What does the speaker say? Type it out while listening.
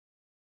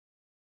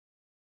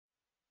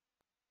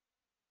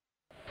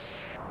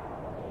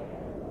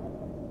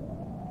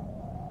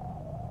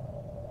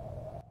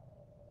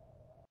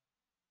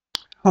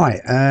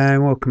Hi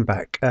and welcome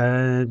back.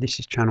 This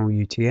is Channel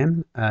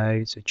UTM.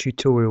 It's a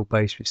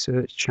tutorial-based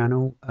research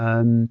channel,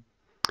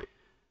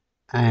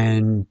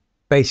 and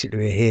basically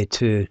we're here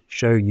to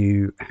show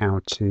you how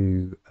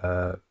to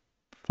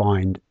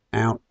find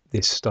out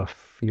this stuff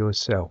for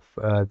yourself.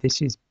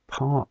 This is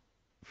part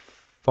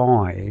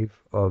 5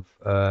 of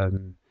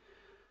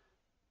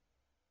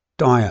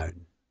Dione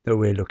that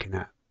we're looking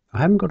at. I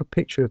haven't got a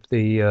picture of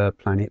the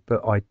planet,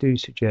 but I do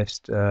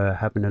suggest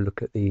having a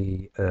look at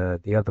the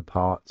other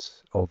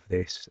parts of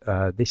this.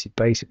 This is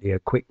basically a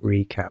quick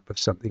recap of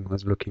something I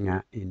was looking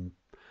at in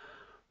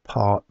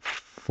part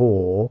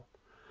 4.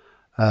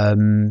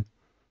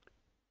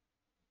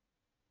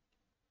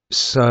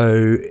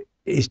 So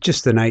it's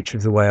just the nature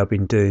of the way I've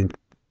been doing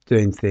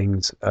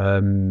things.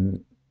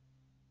 I'm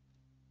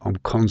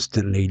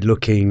constantly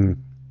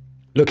looking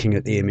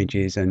at the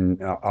images,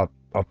 and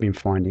I've been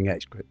finding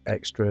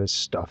extra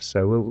stuff.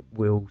 So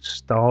we'll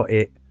start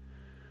it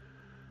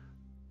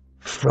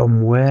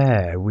from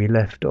where we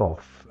left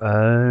off.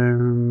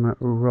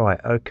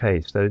 Right,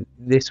 okay, so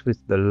this was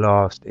the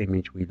last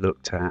image we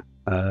looked at.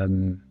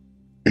 And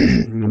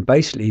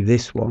basically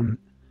this one,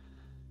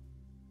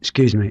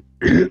 excuse me,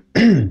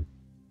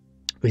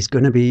 is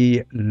going to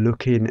be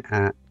looking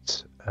at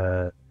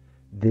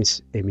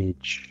this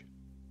image,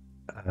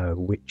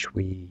 which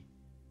we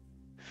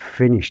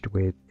finished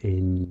with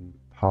in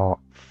part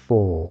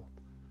 4.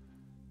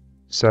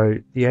 So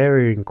the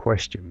area in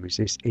question was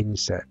this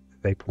inset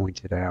that they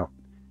pointed out,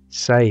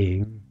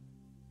 saying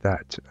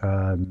that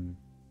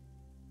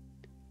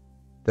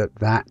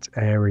that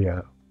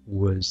area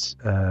was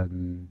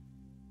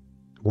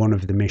one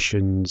of the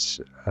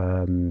mission's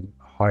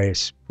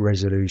highest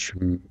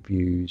resolution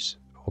views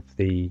of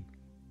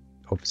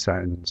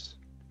Saturn's.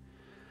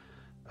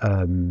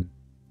 The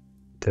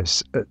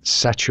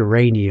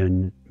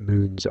Saturnian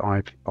moon's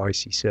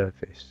icy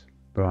surface.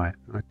 Right,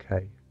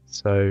 okay,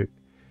 so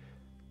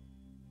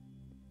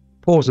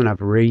pause and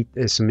have a read.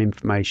 There's some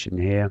information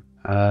here,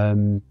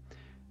 and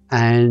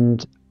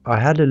I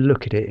had a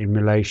look at it in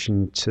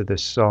relation to the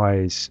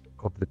size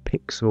of the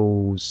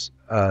pixels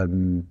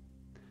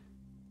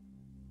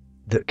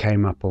that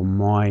came up on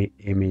my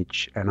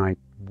image, and I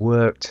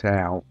worked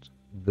out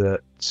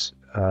that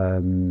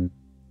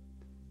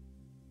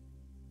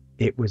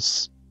it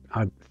was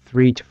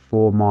 3 to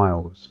 4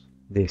 miles,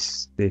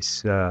 this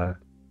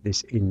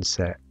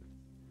inset.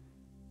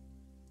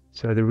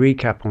 So the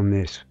recap on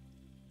this,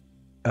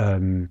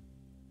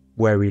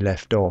 where we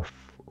left off,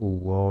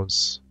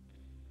 was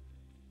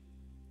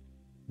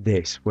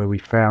this, where we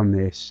found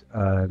this.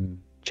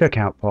 Check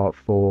out part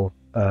 4.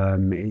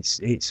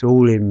 It's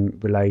all in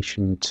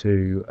relation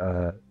to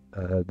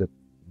the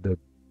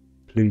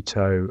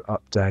Pluto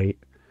update,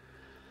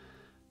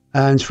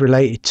 and it's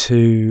related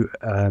to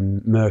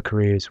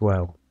Mercury as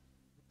well.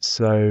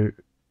 So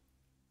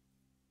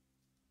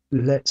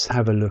let's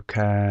have a look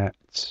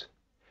at,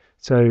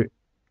 so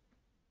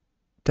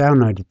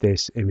downloaded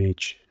this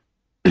image,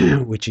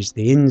 which is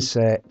the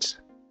inset,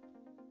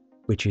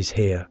 which is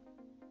here.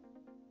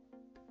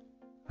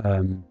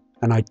 And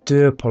I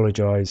do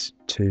apologize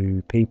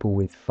to people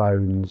with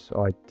phones.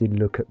 I did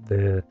look at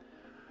the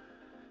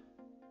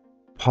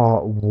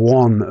part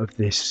 1 of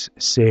this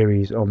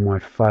series on my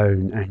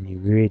phone, and you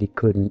really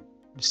couldn't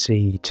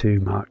see too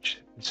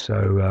much.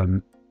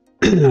 So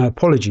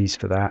apologies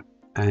for that.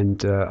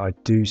 And I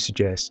do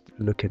suggest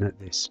looking at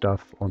this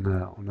stuff on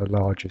a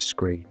larger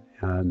screen.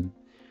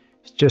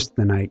 It's just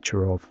the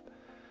nature of.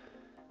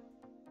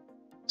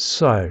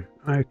 So,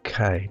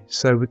 okay,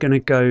 so we're going to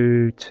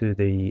go to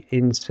the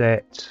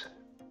inset,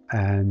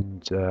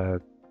 and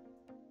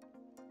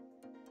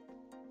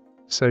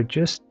so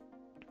just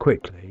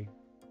quickly,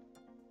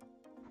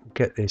 we'll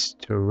get this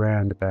to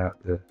around about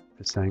the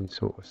same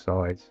sort of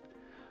size,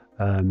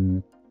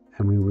 and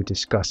we were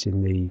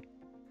discussing the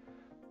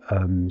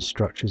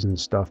structures and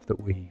stuff that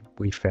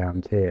we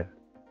found here.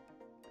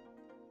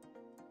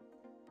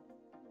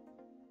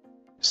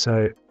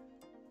 So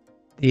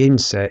the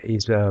inset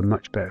is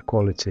much better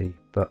quality,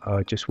 but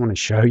I just want to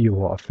show you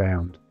what I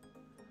found.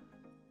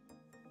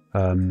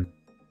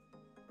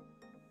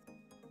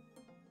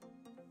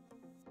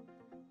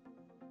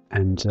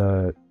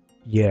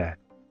 Yeah.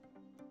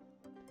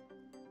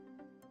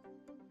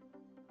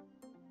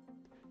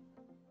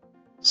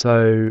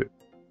 So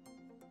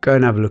go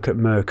and have a look at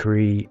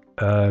Mercury,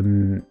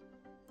 and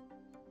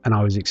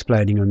I was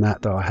explaining on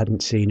that I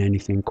hadn't seen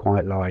anything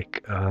quite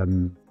like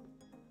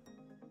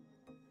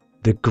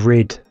the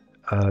grid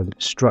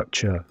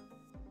structure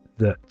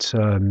that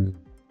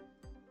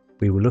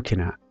we were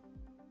looking at,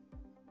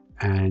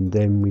 and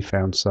then we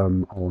found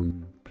some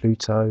on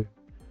Pluto,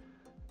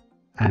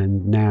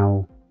 and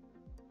now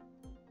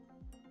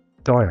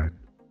Dione.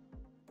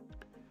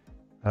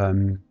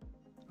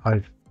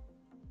 I've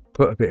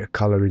put a bit of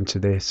colour into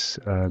this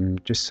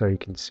just so you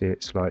can see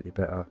it slightly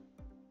better,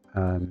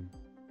 and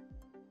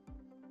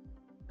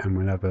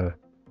we'll have a.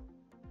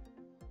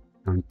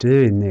 I'm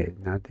doing this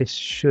now. This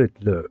should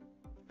look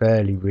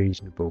fairly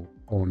reasonable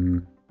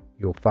on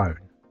your phone.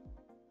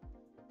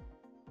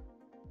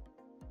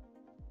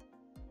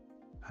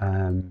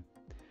 and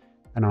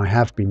I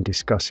have been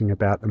discussing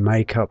about the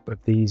makeup of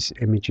these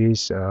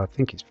images. I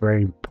think it's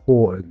very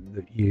important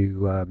that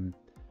you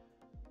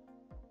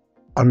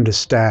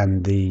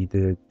understand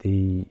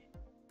the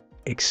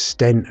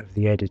extent of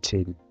the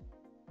editing,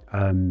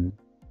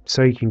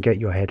 so you can get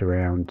your head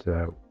around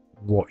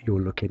what you're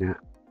looking at,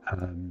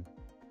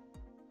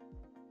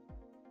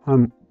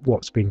 and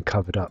what's been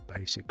covered up,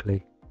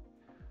 basically.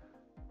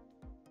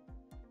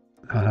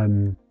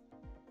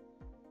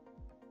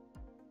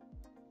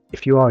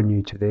 If you are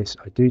new to this,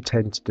 I do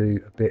tend to do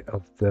a bit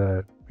of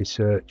the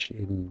research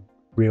in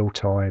real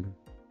time,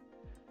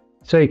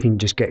 so you can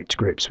just get to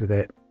grips with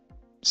it,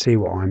 see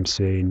what I'm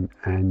seeing,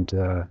 and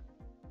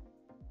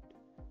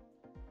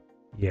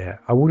yeah,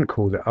 I wouldn't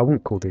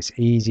call this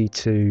easy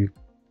to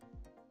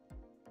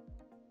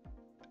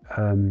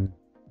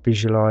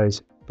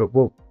visualize, but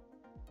what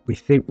we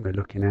think we're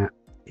looking at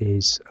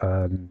is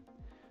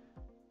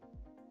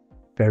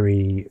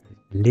very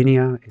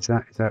linear. Is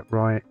that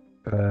right?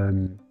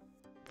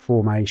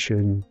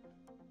 Formation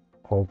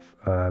of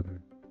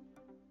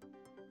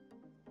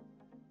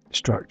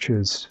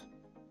structures,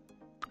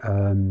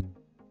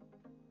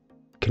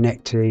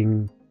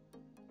 connecting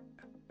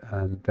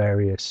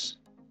various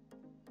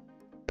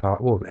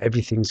parts. Well,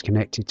 everything's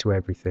connected to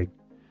everything.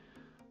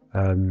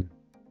 And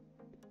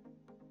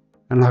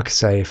like I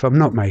say, if I'm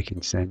not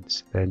making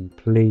sense, then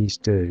please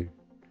do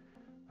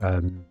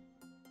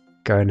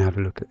go and have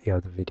a look at the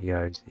other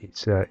videos.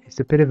 It's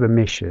a bit of a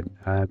mission,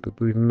 but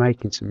we've been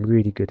making some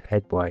really good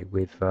headway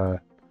with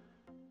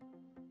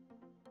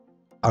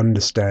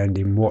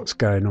understanding what's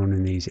going on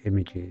in these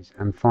images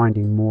and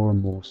finding more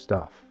and more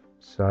stuff.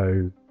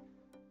 So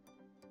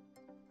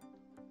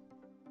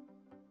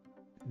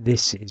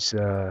this is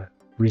a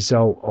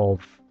result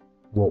of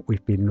what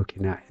we've been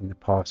looking at in the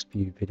past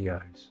few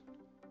videos.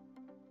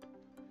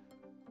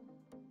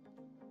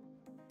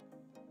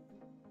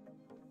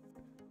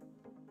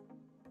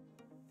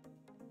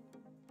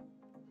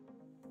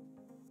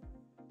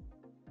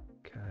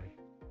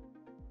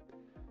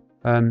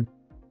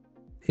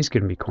 It's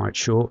going to be quite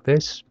short,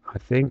 this, I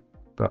think,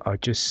 but I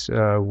just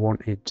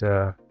wanted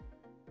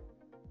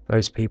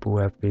those people who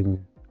have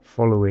been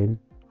following,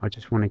 I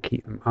just want to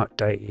keep them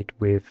updated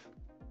with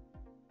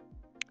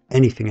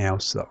anything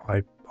else that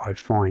I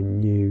find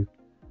new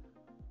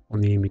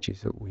on the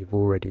images that we've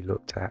already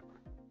looked at.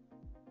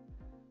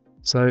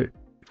 So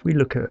if we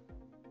look at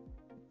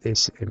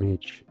this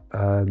image,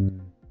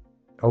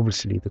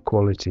 obviously the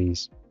quality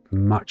is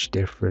much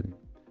different,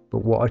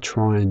 but what I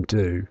try and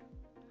do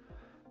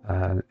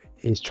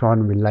is try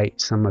and relate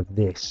some of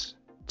this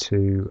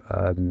to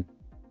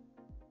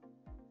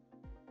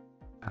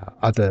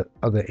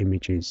other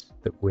images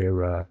that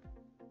we're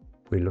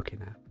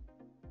looking at.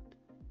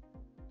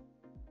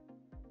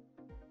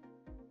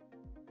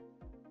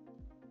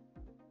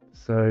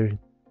 So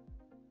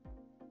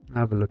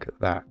have a look at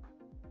that,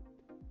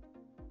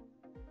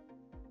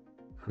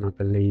 and I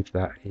believe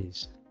that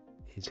is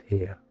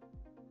here.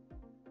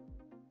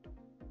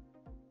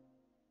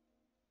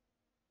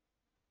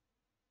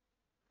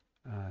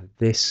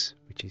 This,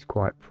 which is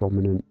quite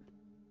prominent,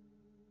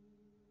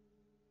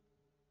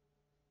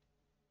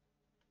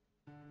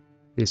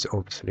 is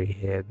obviously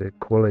here. The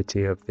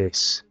quality of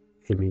this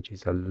image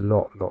is a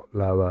lot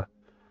lower,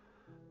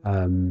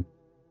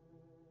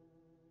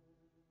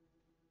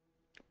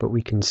 but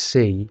we can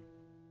see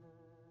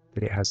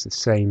that it has the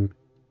same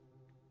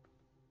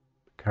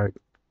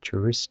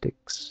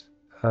characteristics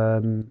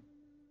as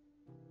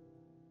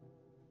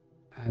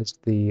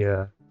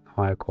the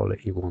higher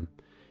quality one.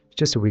 It's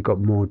just that we've got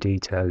more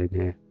detail in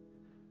here.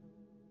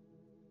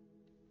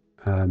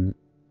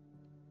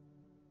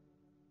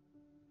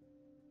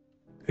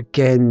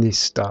 Again, this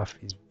stuff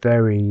is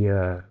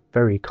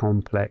very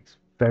complex,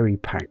 very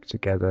packed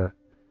together,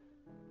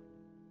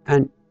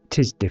 and it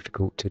is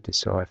difficult to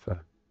decipher.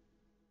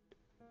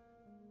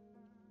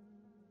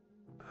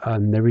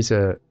 There is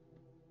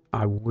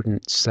I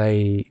wouldn't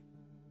say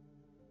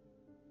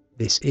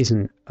this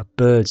isn't a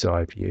bird's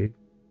eye view.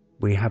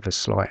 We have a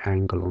slight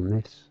angle on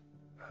this.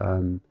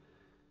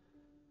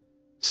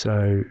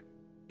 So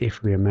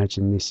if we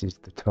imagine this is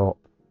the top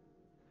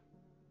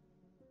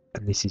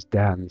and this is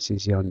down, this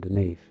is the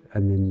underneath,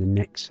 and then the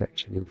next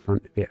section in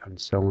front of it,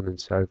 and so on and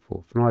so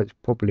forth. And it's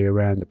probably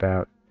around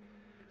about,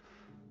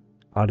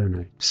 I don't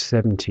know,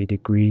 70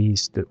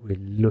 degrees that we're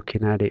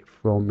looking at it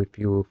from, if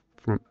you're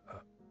from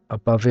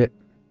above it,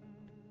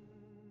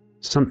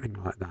 something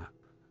like that.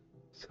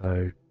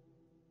 So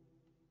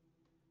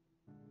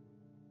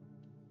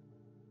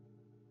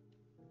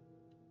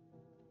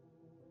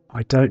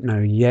I don't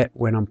know yet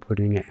when I'm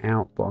putting it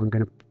out, but I'm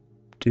going to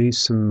do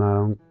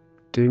some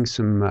doing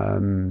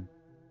some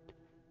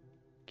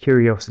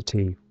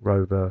Curiosity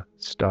rover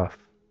stuff,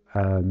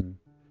 and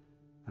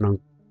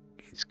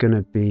it's going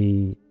to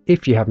be,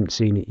 if you haven't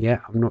seen it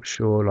yet, I'm not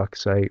sure, like I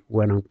say,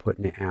 when I'm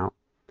putting it out,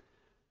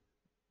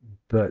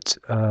 but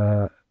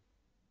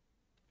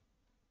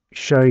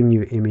showing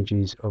you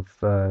images of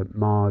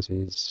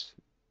Mars's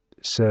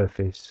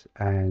surface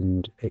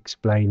and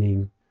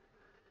explaining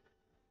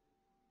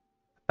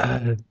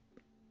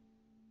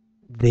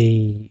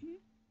the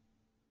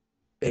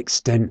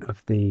extent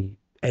of the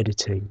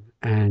editing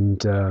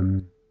and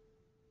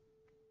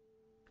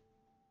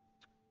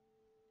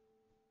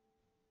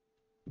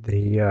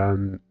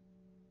the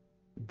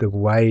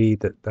way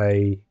that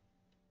they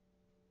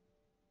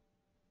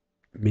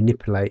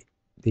manipulate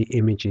the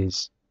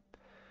images,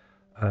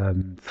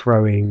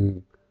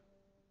 throwing,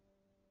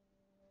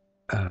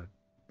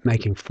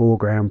 making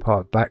foreground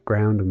part of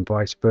background and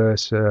vice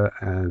versa,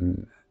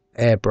 and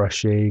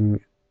airbrushing,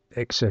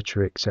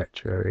 etc.,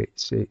 etc.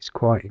 It's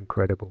quite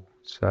incredible.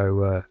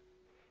 So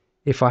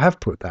if I have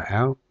put that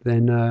out,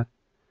 then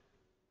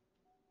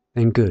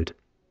good.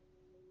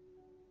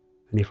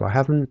 And if I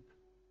haven't,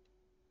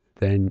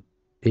 then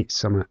it's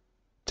something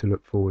to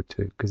look forward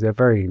to, because they're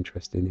very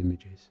interesting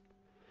images.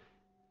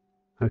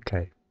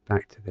 Okay,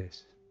 back to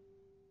this.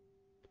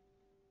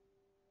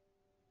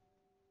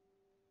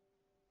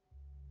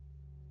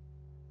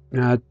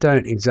 Now, I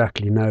don't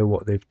exactly know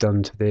what they've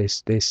done to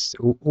this. This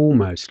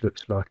almost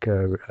looks like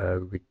a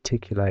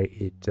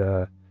reticulated,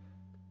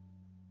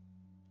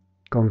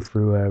 gone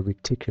through a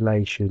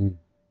reticulation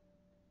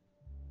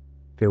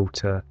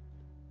filter,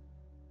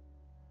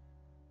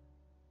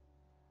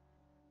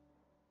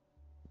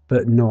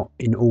 but not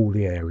in all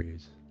the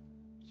areas.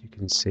 As you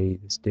can see,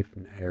 there's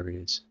different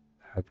areas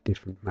have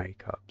different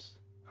makeups.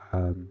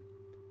 And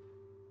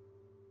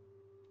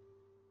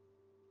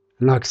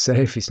like I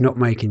say, if it's not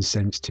making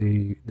sense to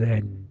you,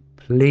 then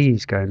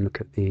please go and look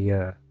at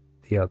the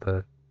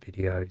other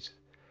videos.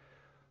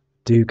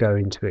 Do go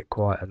into it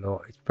quite a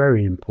lot. It's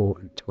very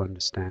important to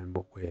understand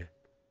what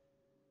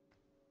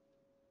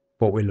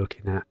we're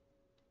looking at.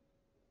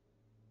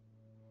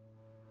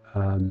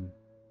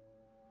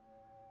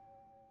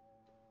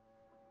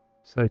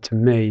 So to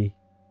me,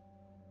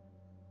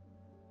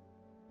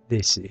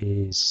 this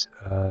is,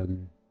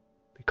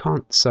 we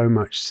can't so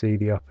much see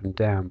the up and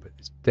down, but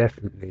it's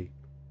definitely,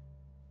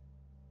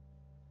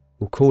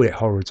 we'll call it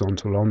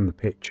horizontal on the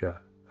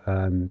picture,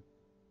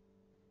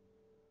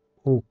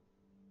 all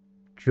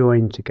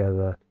joined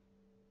together,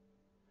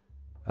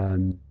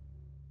 and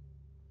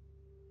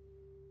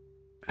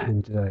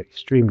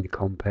extremely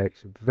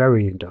complex,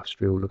 very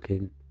industrial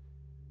looking.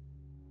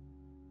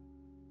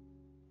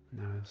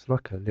 Now it's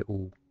like a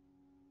little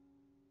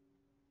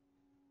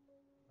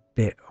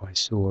bit I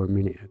saw a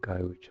minute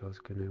ago, which I was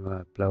going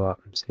to blow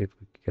up and see if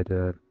we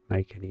could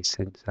make any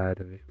sense out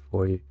of it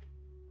for you.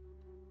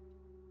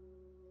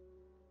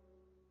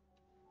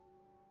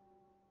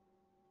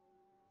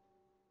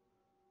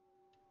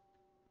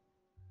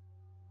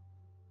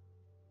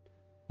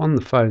 On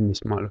the phone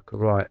this might look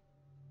alright,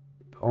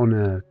 but on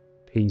a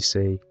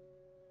PC,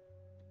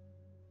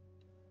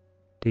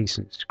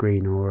 decent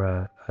screen, or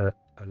a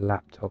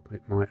laptop,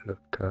 it might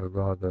look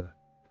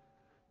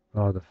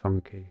rather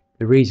funky.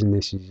 The reason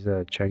this is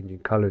changing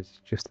colours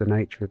is just the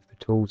nature of the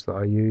tools that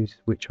I use,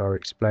 which are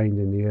explained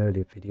in the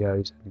earlier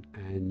videos,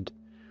 and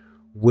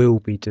will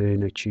be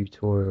doing a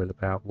tutorial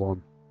about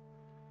one.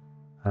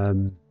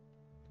 So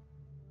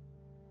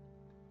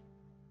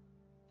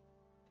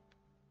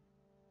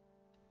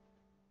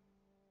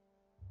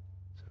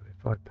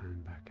if I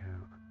pan back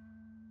out,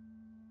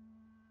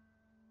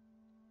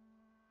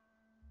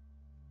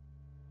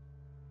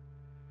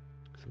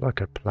 it's like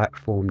a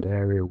platformed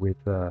area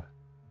with a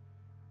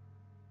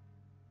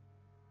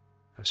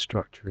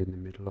structure in the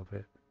middle of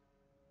it,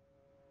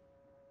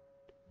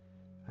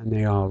 and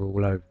they are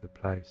all over the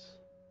place.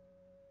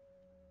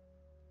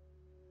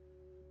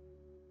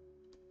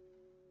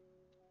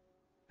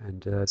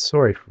 And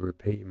sorry for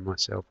repeating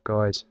myself,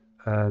 guys.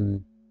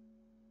 But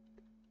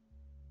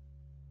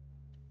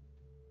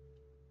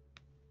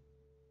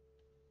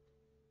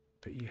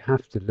you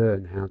have to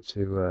learn how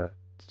to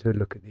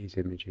look at these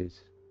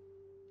images.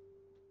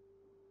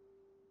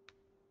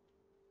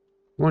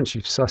 Once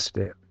you've sussed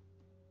it,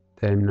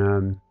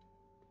 then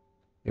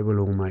it will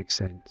all make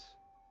sense.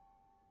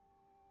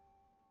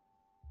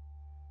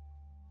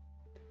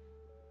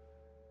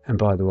 And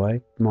by the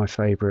way, my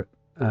favourite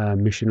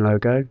mission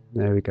logo,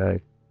 there we go.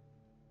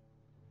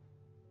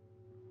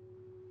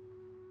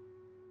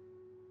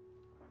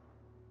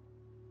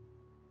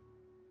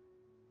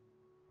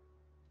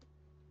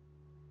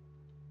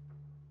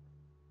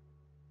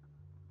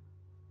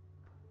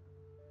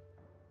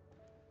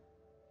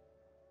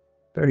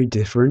 Very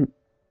different.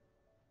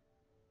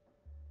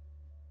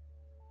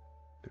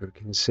 We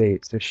can see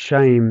it's a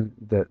shame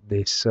that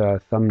this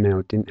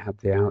thumbnail didn't have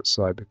the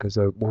outside, because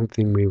one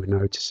thing we were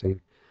noticing,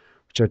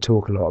 which I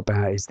talk a lot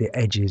about, is the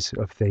edges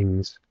of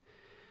things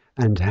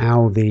and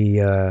how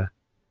the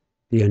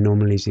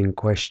anomalies in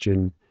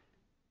question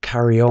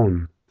carry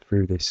on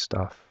through this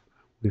stuff.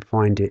 We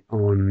find it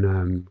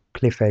on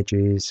cliff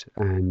edges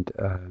and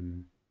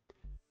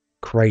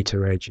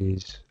crater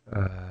edges,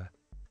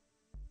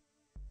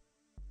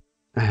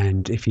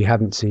 and if you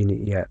haven't seen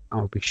it yet,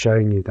 I'll be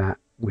showing you that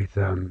with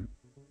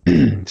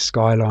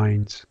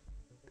skylines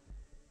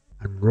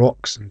and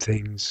rocks and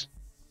things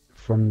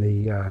from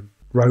the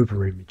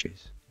rover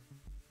images.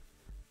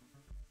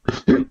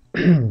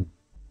 Excuse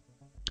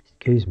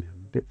me,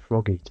 I'm a bit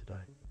froggy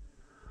today.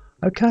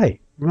 Okay,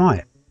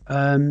 right.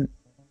 I'll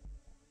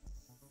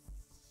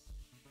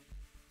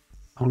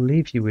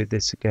leave you with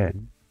this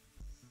again.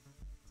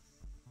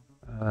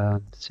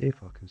 See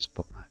if I can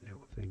spot that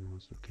little thing I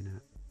was looking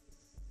at.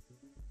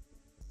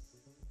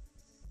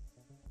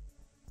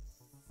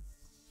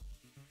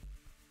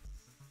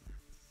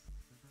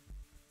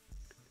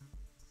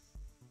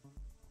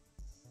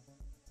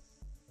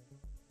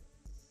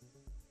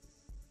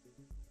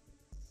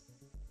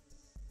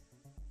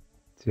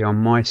 See, on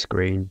my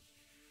screen,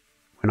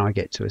 when I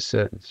get to a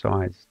certain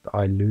size,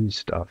 I lose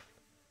stuff,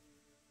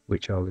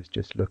 which I was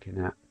just looking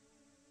at.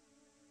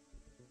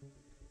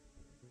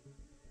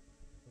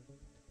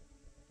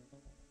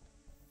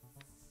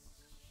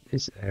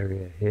 This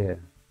area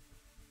here,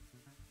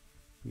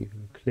 you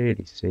can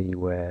clearly see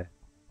where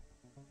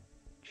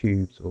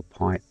tubes or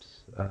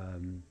pipes,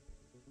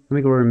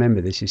 we got to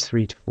remember this is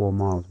 3 to 4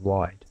 miles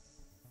wide.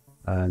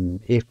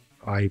 If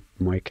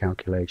my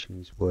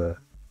calculations were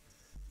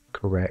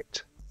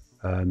correct,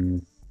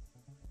 so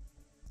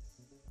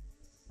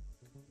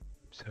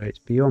it's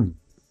beyond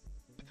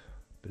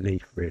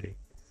belief really,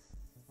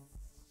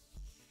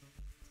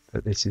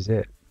 but this is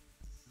it.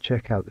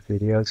 Check out the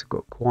videos, I've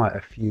got quite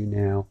a few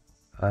now,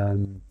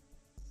 and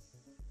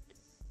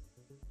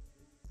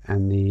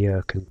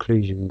the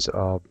conclusions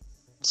are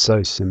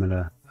so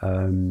similar.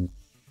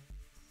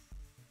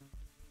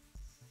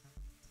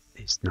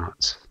 It's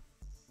nuts.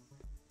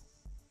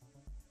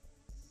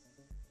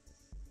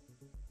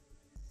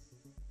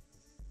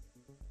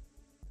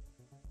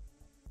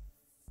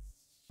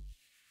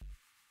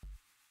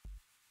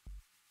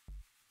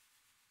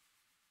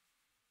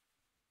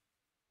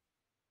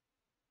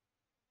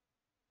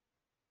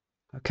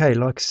 Okay,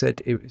 like I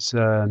said, it was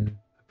a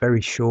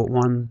very short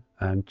one.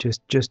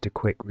 Just a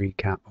quick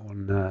recap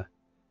on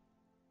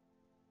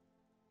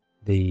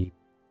the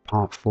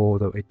part 4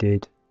 that we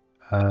did.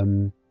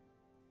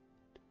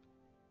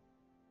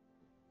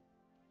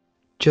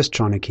 Just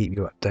trying to keep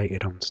you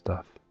updated on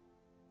stuff.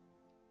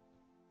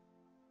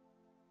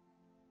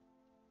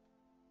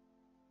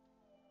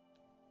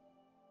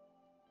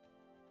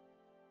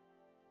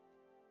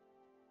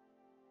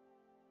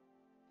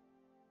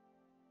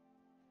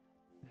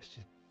 Let's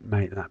just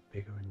make that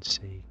bigger and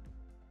see.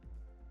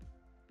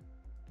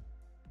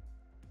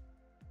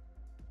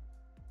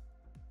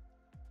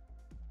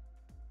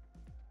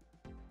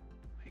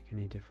 Make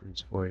any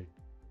difference for you?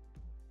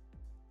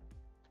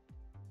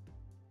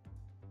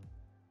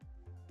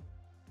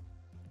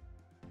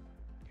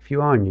 If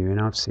you are new, and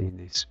I've seen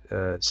this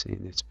for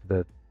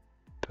the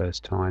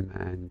first time,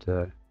 and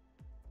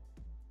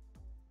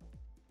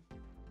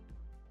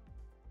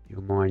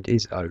your mind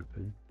is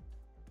open,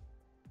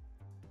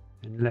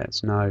 and let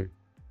us know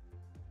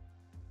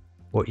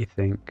what you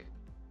think,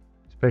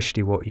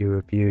 especially what you're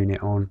reviewing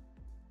it on,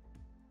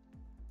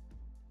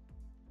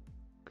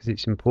 because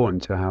it's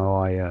important to how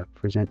I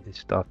present this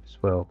stuff as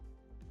well.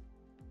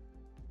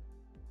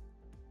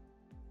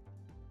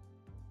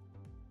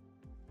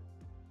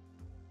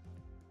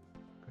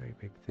 Very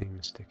big thing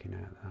sticking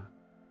out of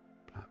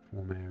that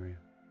platform area.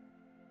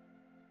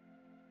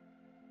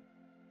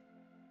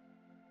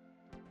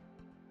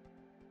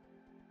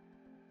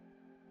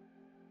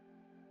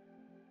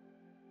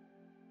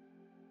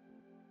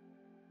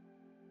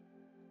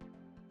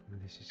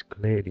 And this is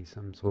clearly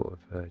some sort of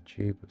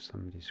tube of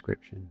some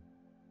description.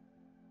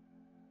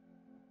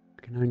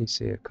 I can only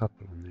see a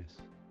couple on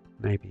this,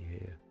 maybe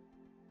here.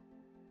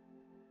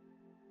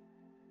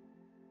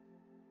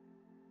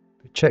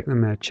 But check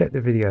them out, check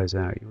the videos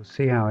out. You'll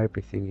see how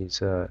everything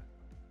is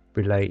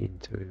relating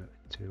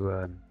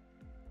to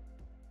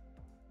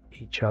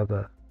each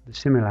other, the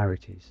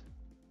similarities.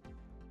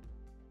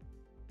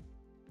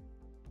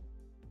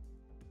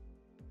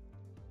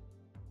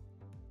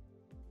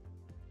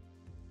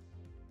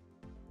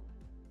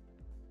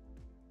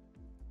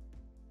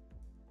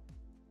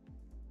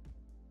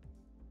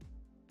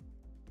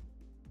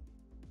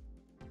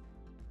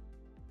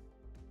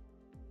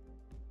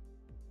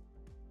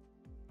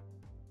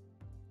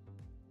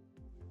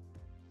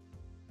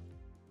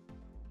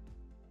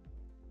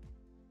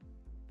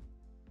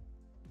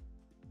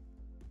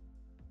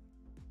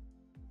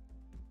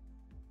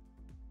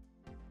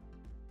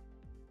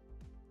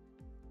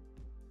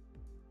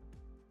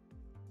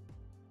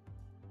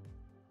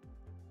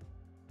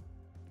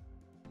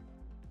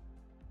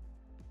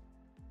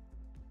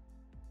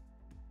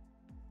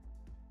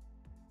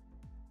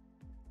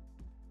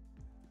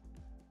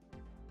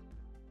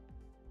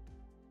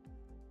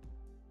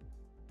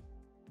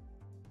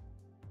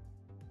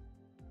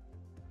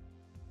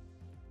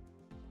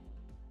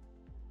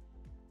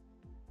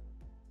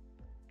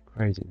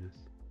 Craziness.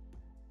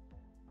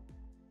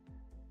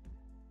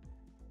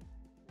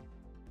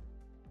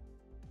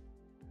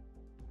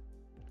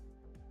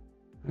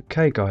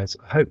 Okay guys,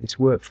 I hope this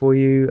worked for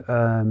you.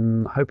 I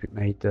hope it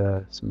made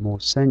some more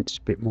sense,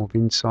 a bit more of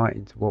insight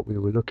into what we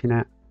were looking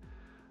at.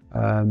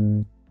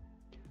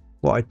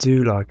 What I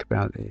do like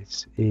about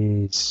this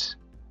is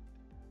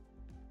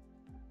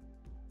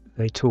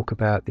they talk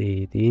about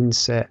the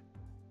inset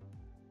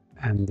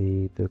and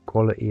the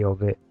quality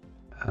of it.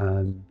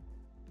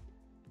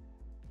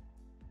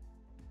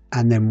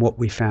 and then what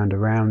we found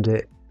around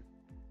it.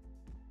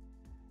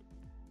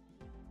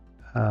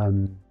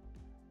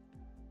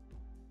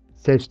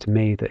 Says to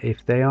me that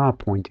if they are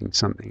pointing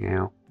something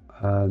out,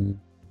 go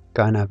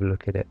and have a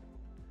look at it.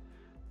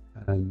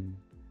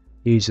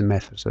 Use the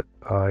methods that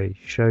I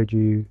showed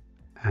you,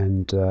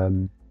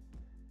 and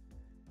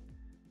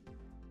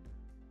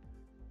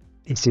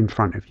it's in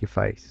front of your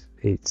face.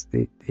 It's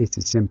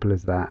as simple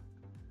as that.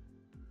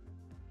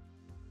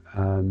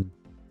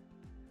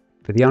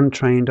 For the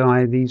untrained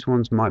eye, these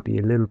ones might be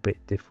a little bit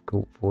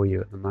difficult for you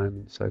at the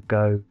moment, so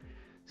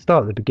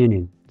start at the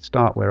beginning.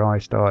 Start where I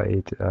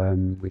started,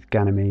 with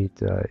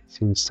Ganymede. It's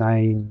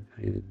insane.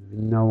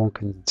 No one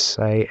can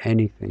say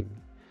anything.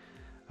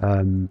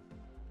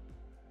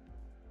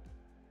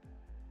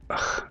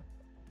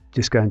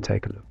 Just go and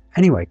take a look.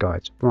 Anyway,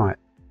 guys, right,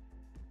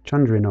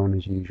 chundering on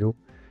as usual.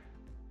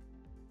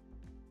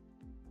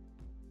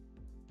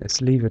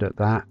 Let's leave it at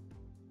that,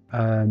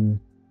 and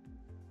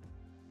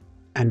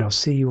I'll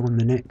see you on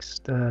the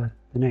next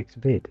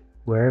vid,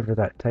 wherever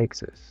that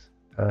takes us.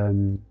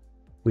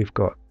 We've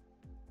got,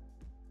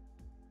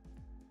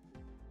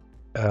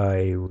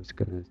 I was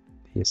going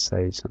to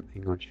say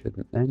something I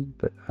shouldn't then,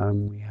 but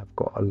we have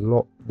got a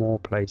lot more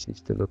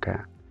places to look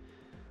at,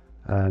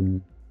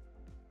 and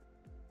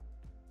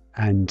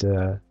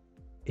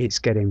it's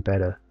getting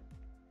better.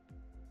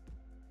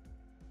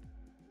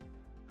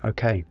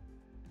 Okay,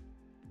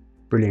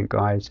 brilliant,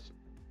 guys.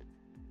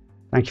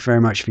 Thank you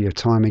very much for your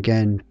time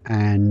again,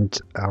 and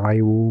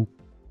I will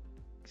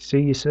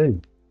see you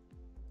soon.